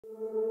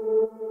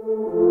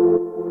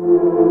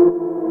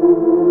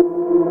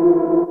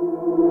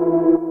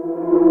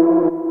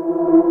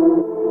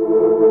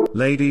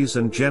Ladies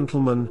and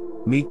gentlemen,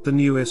 meet the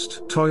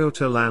newest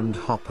Toyota Land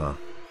Hopper.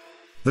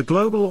 The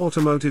global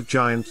automotive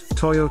giant,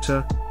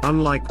 Toyota,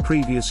 unlike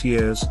previous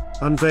years,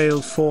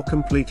 unveiled 4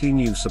 completely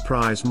new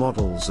surprise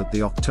models at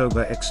the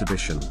October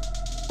exhibition.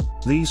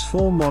 These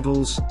 4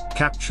 models,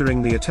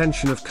 capturing the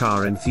attention of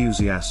car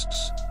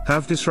enthusiasts,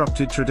 have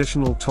disrupted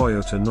traditional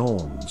Toyota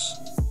norms.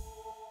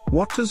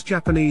 What does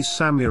Japanese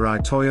samurai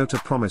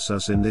Toyota promise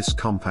us in this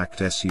compact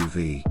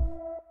SUV?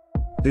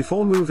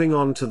 Before moving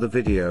on to the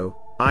video,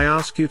 I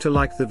ask you to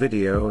like the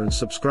video and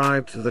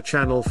subscribe to the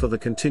channel for the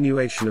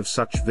continuation of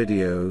such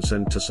videos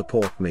and to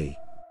support me.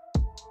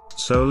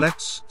 So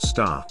let's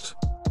start.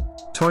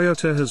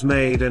 Toyota has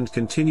made and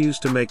continues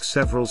to make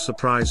several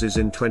surprises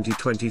in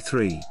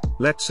 2023,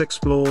 let's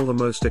explore the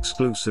most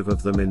exclusive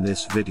of them in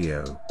this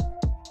video.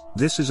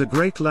 This is a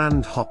great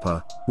Land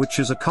Hopper, which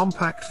is a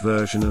compact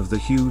version of the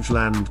huge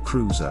Land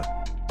Cruiser.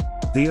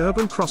 The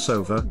urban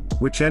crossover,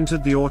 which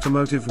entered the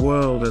automotive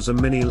world as a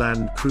mini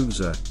Land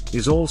Cruiser,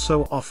 is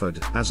also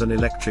offered as an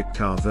electric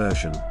car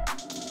version.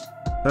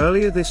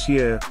 Earlier this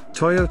year,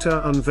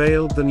 Toyota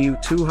unveiled the new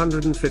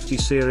 250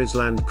 series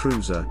Land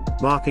Cruiser,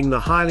 marking the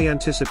highly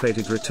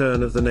anticipated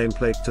return of the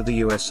nameplate to the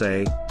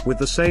USA, with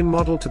the same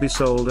model to be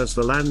sold as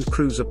the Land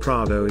Cruiser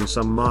Prado in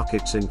some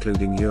markets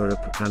including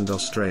Europe and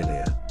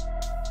Australia.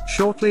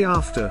 Shortly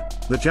after,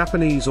 the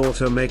Japanese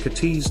automaker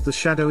teased the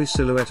shadowy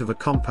silhouette of a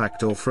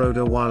compact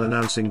off-roader while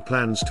announcing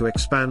plans to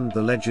expand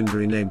the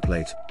legendary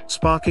nameplate,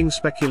 sparking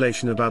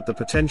speculation about the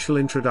potential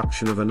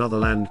introduction of another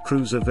Land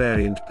Cruiser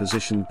variant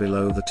positioned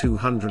below the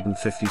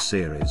 250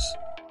 series.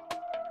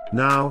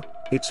 Now,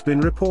 it's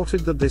been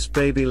reported that this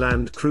baby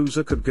Land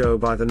Cruiser could go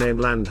by the name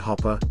Land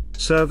Hopper,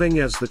 serving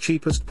as the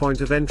cheapest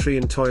point of entry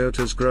in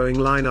Toyota's growing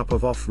lineup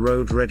of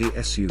off-road ready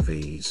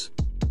SUVs.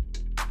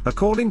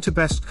 According to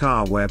Best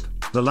Car Web,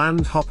 the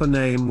Land Hopper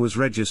name was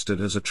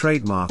registered as a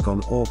trademark on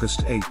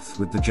August 8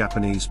 with the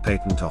Japanese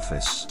Patent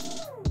Office.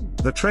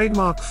 The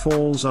trademark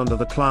falls under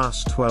the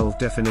Class 12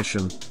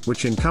 definition,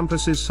 which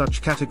encompasses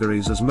such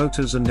categories as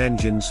motors and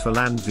engines for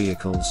land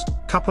vehicles,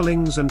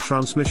 couplings and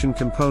transmission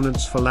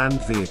components for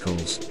land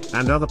vehicles,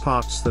 and other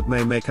parts that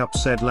may make up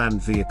said land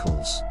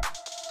vehicles.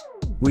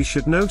 We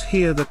should note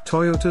here that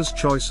Toyota's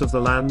choice of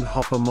the Land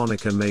Hopper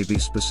moniker may be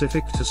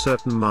specific to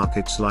certain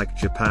markets like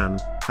Japan,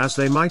 as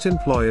they might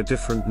employ a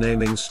different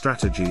naming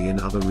strategy in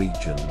other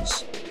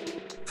regions.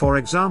 For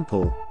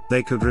example,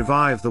 they could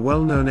revive the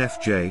well-known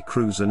FJ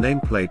Cruiser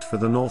nameplate for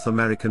the North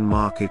American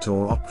market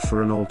or opt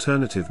for an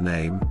alternative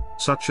name,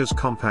 such as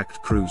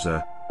Compact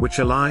Cruiser, which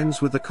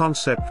aligns with the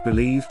concept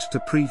believed to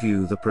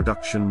preview the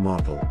production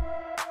model.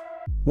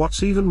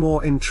 What's even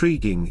more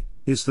intriguing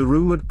is the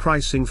rumored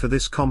pricing for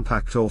this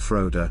compact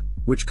off-roader,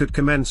 which could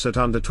commence at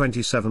under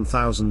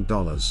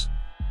 $27,000.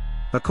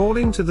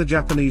 According to the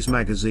Japanese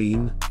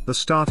magazine, the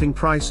starting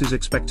price is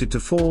expected to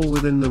fall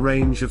within the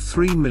range of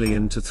 3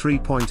 million to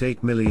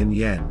 3.8 million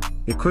yen,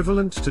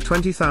 equivalent to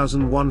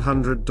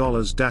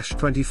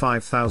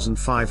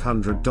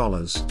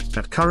 $20,100–$25,500,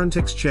 at current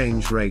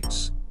exchange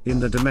rates, in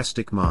the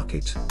domestic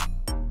market.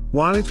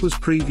 While it was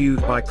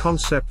previewed by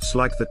concepts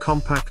like the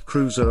compact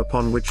cruiser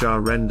upon which our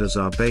renders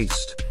are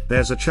based,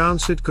 there's a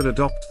chance it could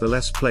adopt the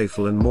less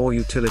playful and more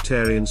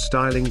utilitarian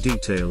styling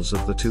details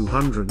of the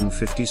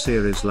 250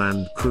 series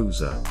Land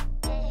Cruiser.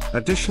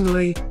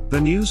 Additionally, the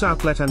news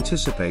outlet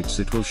anticipates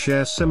it will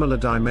share similar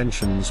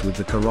dimensions with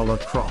the Corolla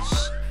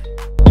Cross.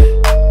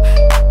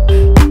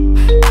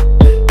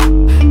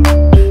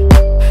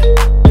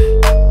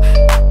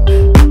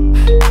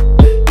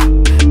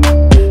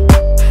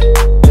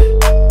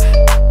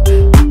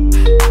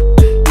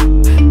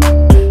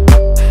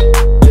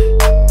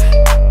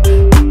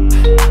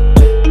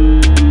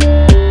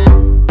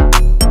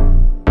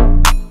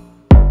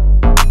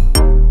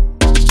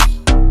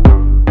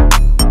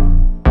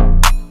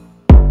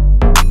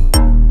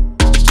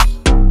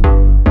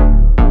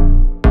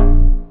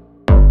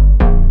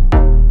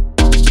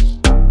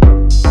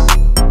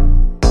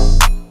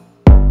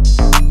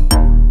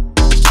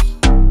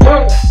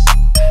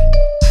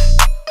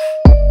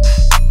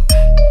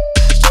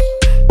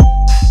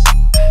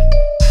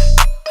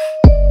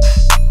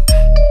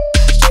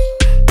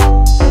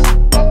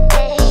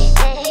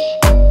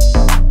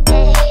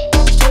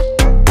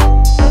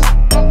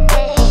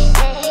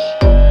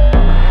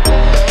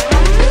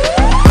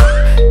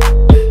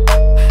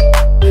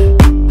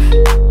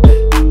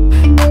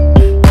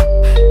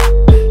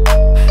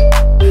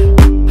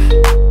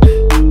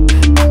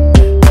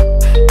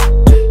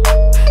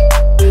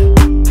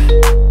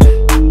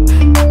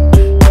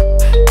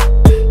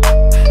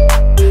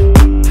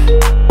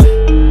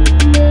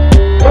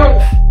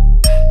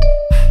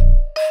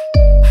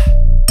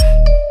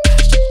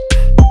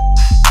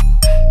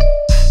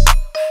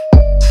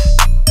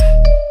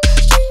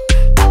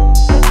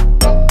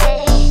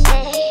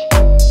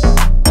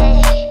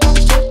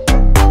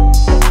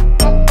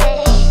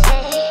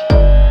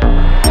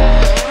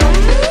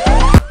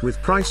 With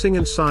pricing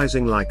and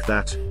sizing like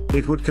that,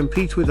 it would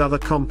compete with other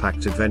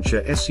compact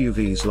adventure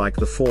SUVs like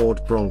the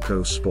Ford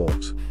Bronco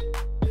Sport.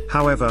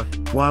 However,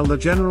 while the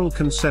general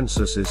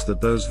consensus is that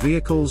those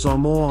vehicles are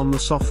more on the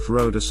soft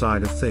roader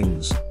side of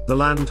things, the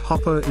Land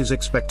Hopper is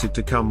expected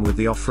to come with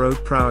the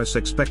off-road prowess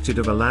expected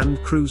of a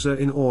Land Cruiser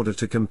in order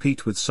to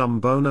compete with some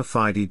bona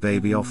fide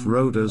baby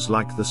off-roaders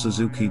like the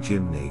Suzuki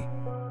Jimny.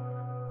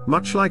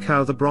 Much like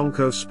how the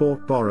Bronco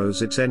Sport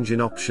borrows its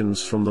engine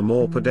options from the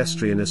more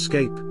pedestrian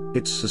Escape,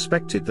 it's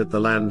suspected that the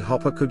Land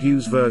Hopper could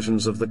use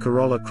versions of the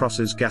Corolla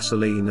Cross's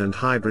gasoline and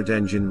hybrid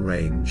engine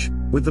range,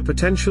 with the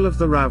potential of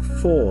the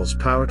RAV4's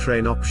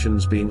powertrain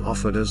options being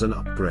offered as an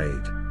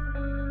upgrade.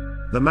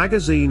 The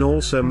magazine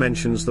also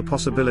mentions the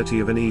possibility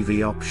of an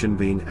EV option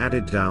being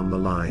added down the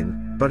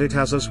line, but it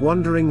has us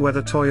wondering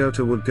whether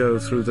Toyota would go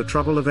through the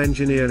trouble of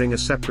engineering a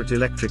separate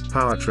electric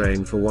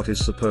powertrain for what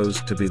is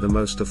supposed to be the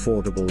most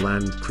affordable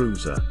Land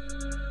Cruiser.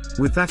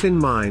 With that in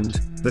mind,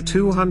 the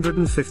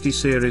 250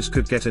 series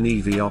could get an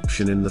EV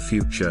option in the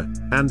future,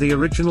 and the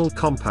original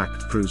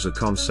compact cruiser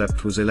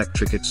concept was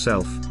electric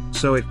itself,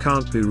 so it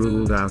can't be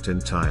ruled out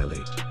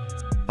entirely.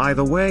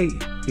 Either way,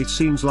 it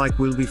seems like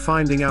we'll be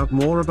finding out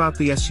more about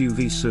the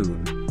SUV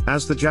soon,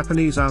 as the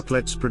Japanese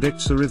outlets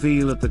predicts a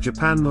reveal at the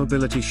Japan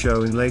Mobility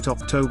Show in late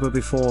October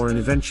before an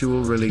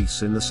eventual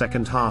release in the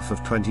second half of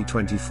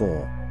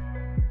 2024.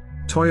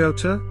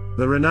 Toyota,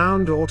 the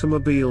renowned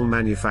automobile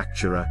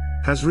manufacturer,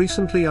 has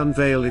recently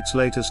unveiled its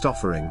latest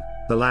offering,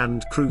 the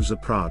Land Cruiser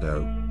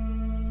Prado.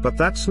 But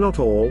that's not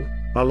all.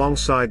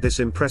 Alongside this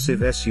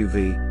impressive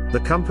SUV, the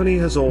company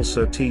has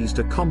also teased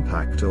a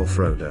compact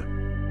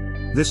off-roader.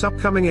 This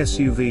upcoming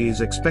SUV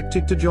is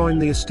expected to join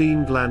the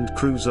esteemed Land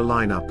Cruiser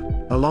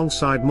lineup,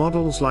 alongside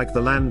models like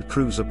the Land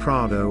Cruiser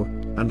Prado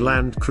and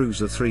Land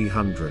Cruiser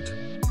 300.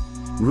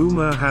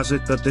 Rumor has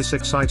it that this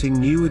exciting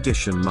new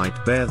addition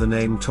might bear the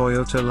name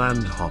Toyota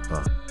Land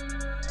Hopper.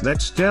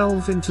 Let's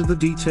delve into the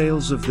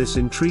details of this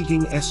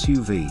intriguing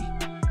SUV.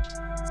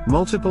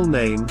 Multiple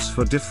names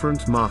for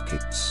different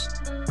markets.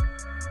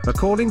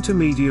 According to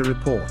media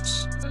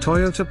reports,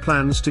 Toyota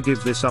plans to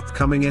give this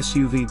upcoming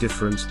SUV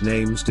different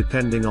names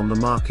depending on the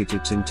market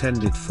it's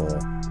intended for.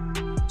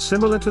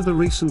 Similar to the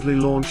recently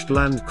launched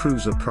Land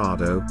Cruiser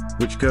Prado,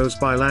 which goes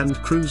by Land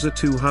Cruiser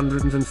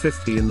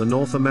 250 in the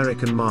North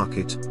American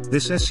market,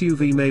 this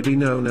SUV may be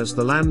known as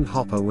the Land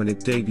Hopper when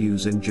it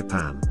debuts in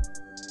Japan.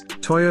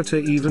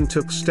 Toyota even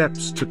took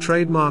steps to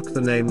trademark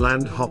the name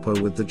Land Hopper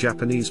with the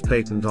Japanese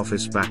Patent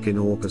Office back in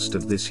August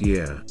of this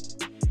year.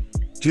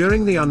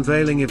 During the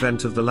unveiling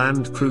event of the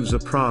Land Cruiser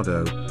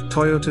Prado,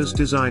 Toyota's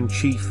design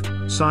chief,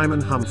 Simon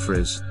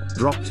Humphries,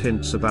 dropped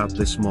hints about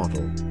this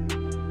model.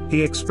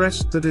 He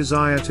expressed the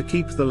desire to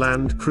keep the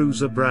Land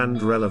Cruiser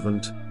brand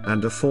relevant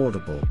and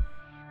affordable.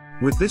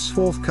 With this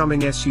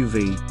forthcoming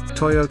SUV,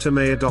 Toyota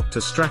may adopt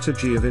a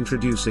strategy of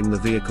introducing the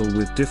vehicle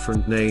with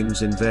different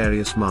names in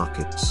various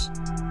markets.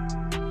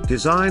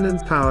 Design and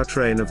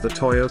powertrain of the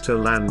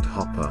Toyota Land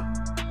Hopper.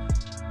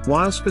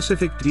 While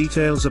specific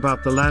details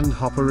about the Land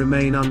Hopper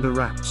remain under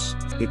wraps,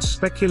 it's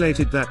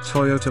speculated that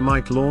Toyota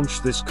might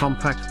launch this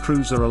compact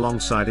cruiser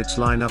alongside its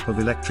lineup of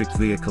electric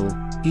vehicle,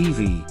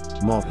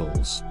 EV,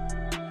 models.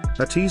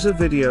 A teaser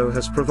video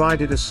has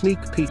provided a sneak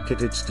peek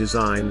at its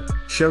design,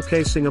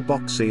 showcasing a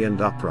boxy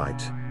and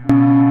upright.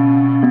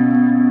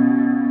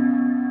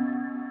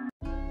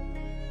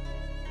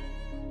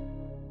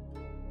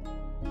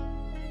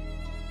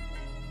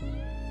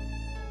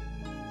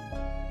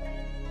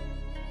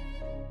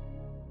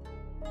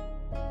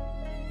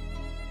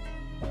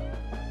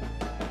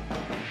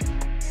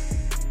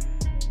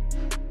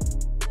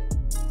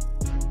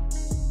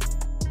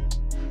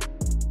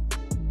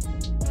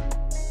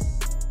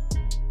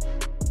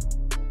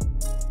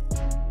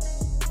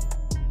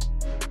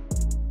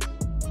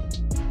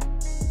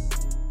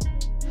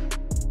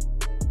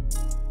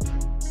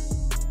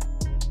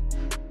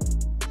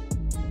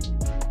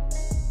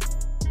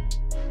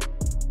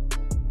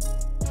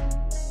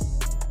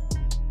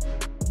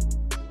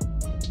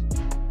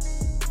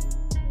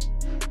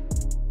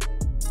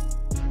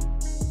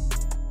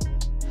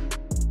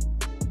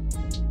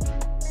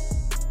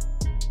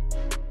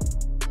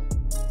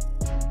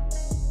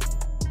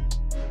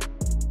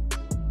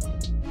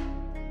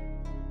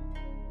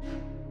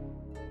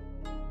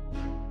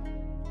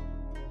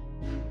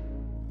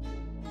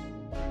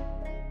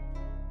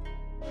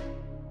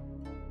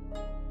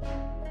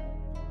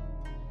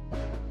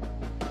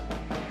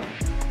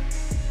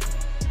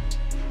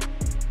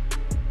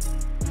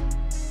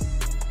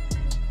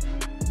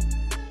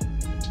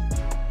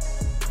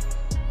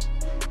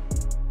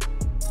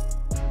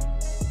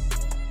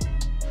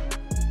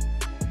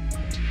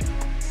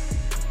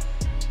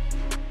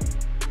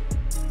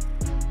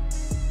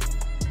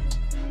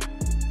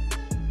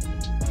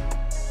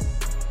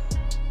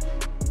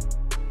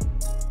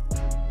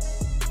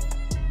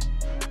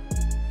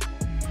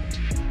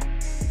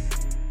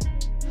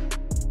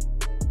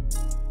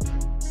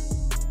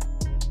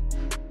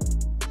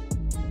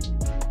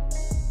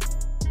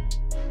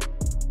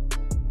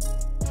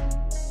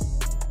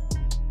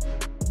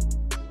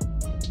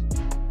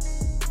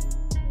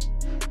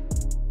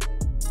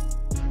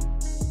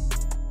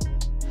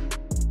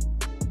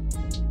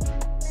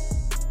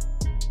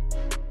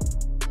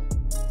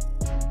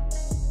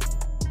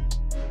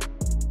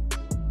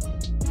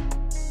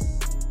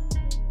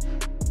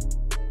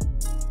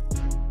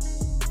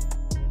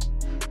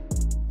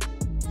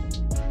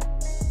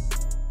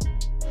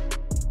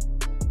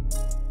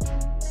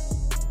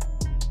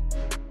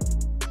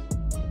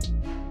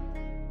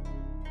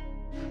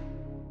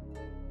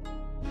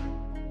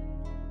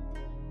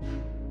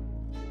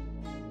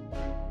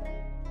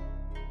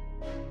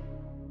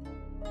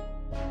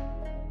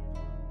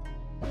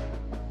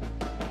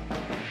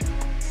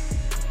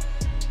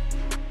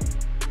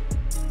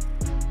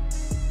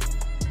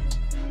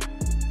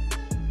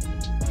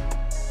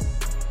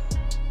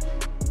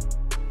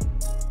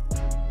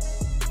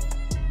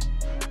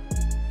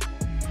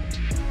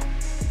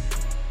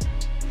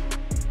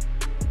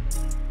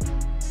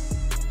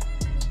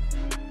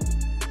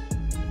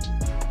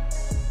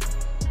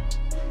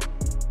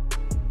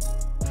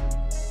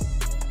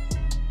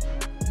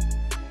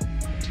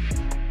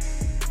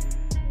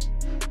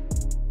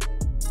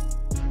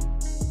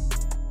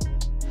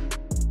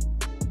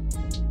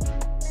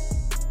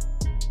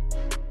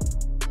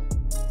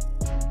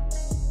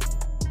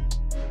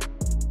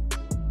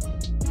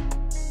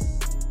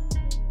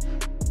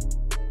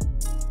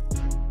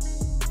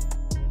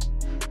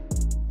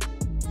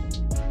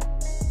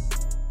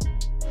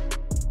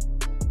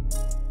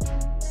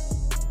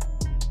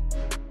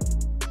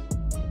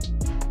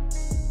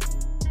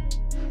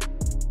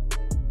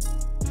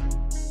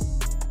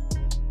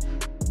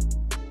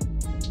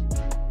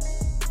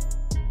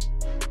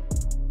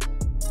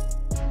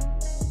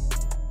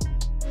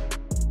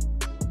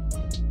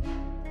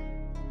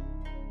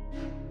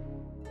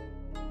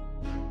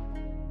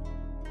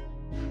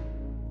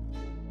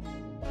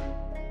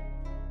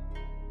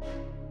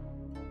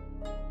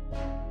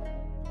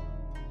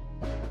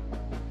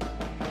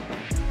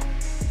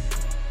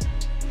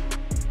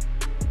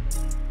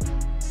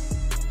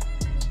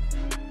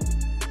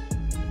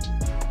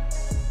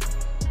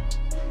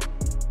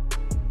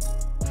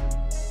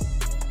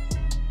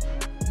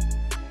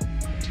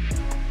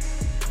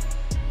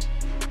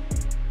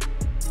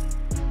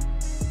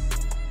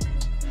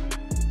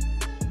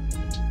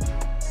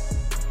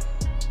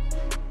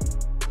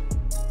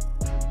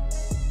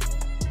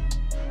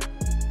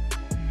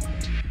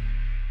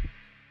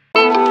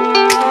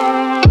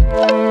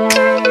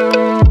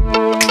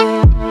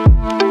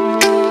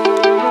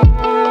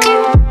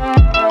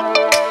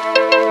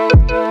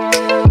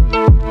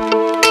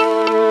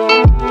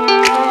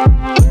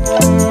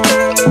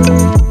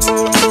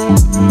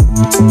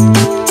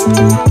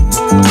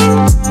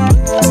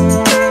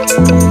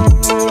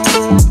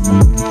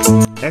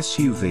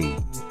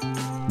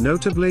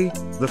 Notably,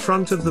 the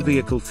front of the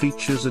vehicle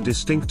features a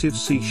distinctive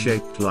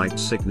C-shaped light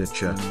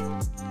signature.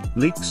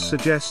 Leaks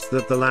suggest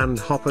that the Land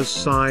Hopper's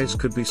size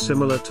could be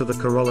similar to the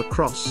Corolla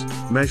Cross,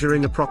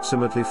 measuring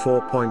approximately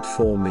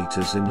 4.4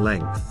 meters in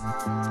length.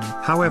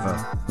 However,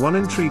 one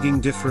intriguing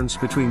difference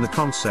between the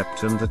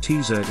concept and the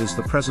teaser is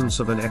the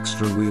presence of an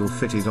extra wheel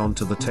fitted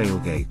onto the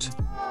tailgate.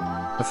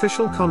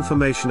 Official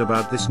confirmation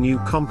about this new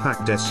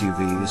compact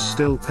SUV is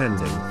still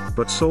pending,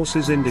 but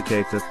sources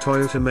indicate that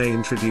Toyota may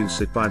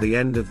introduce it by the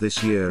end of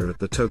this year at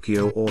the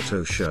Tokyo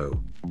Auto Show.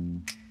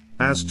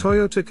 As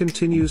Toyota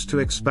continues to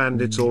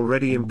expand its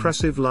already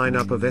impressive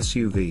lineup of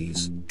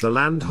SUVs, the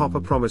Land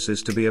Hopper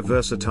promises to be a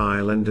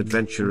versatile and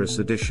adventurous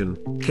addition,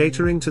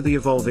 catering to the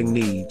evolving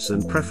needs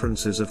and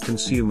preferences of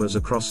consumers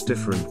across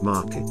different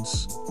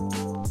markets.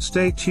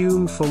 Stay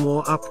tuned for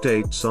more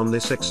updates on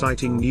this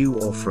exciting new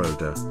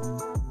off-roader.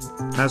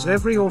 As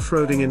every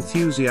off-roading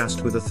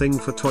enthusiast with a thing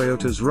for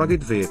Toyota's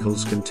rugged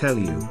vehicles can tell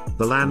you,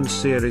 the Land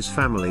Series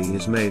family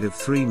is made of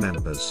 3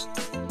 members.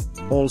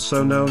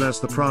 Also known as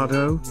the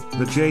Prado,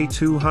 the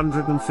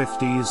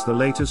J250 is the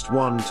latest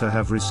one to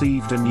have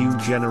received a new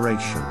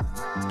generation.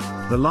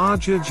 The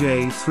larger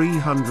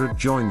J300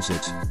 joins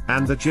it,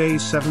 and the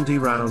J70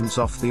 rounds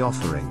off the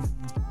offering.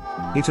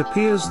 It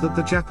appears that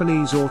the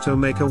Japanese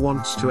automaker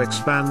wants to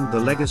expand the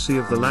legacy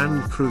of the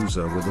Land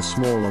Cruiser with a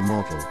smaller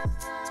model.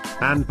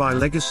 And by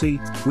legacy,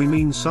 we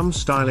mean some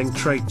styling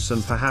traits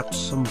and perhaps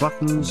some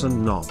buttons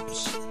and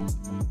knobs.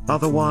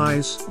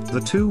 Otherwise, the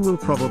two will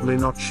probably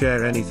not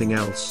share anything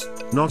else,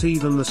 not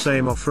even the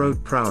same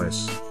off-road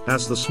prowess,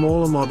 as the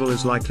smaller model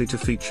is likely to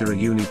feature a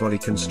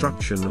unibody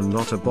construction and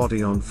not a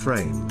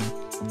body-on-frame.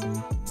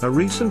 A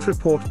recent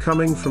report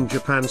coming from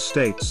Japan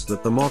states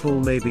that the model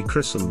may be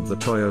christened the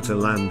Toyota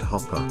Land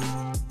Hopper.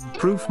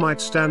 Proof might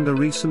stand a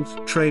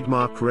recent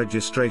trademark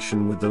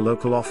registration with the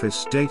local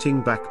office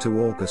dating back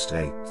to August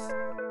 8th.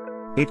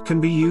 It can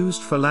be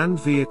used for land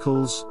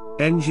vehicles,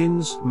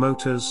 engines,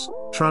 motors,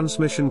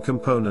 transmission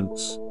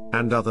components,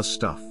 and other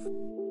stuff.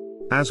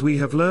 As we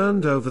have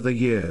learned over the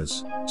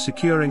years,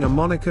 securing a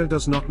moniker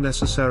does not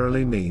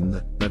necessarily mean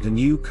that a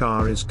new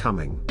car is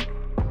coming.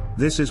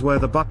 This is where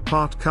the but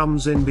part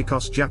comes in,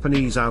 because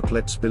Japanese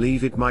outlets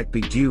believe it might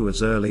be due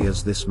as early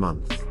as this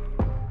month.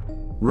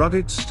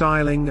 Rugged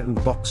styling and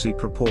boxy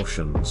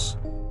proportions.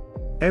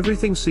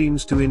 Everything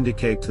seems to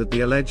indicate that the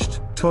alleged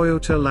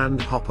Toyota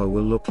Land Hopper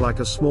will look like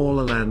a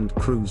smaller Land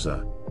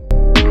Cruiser.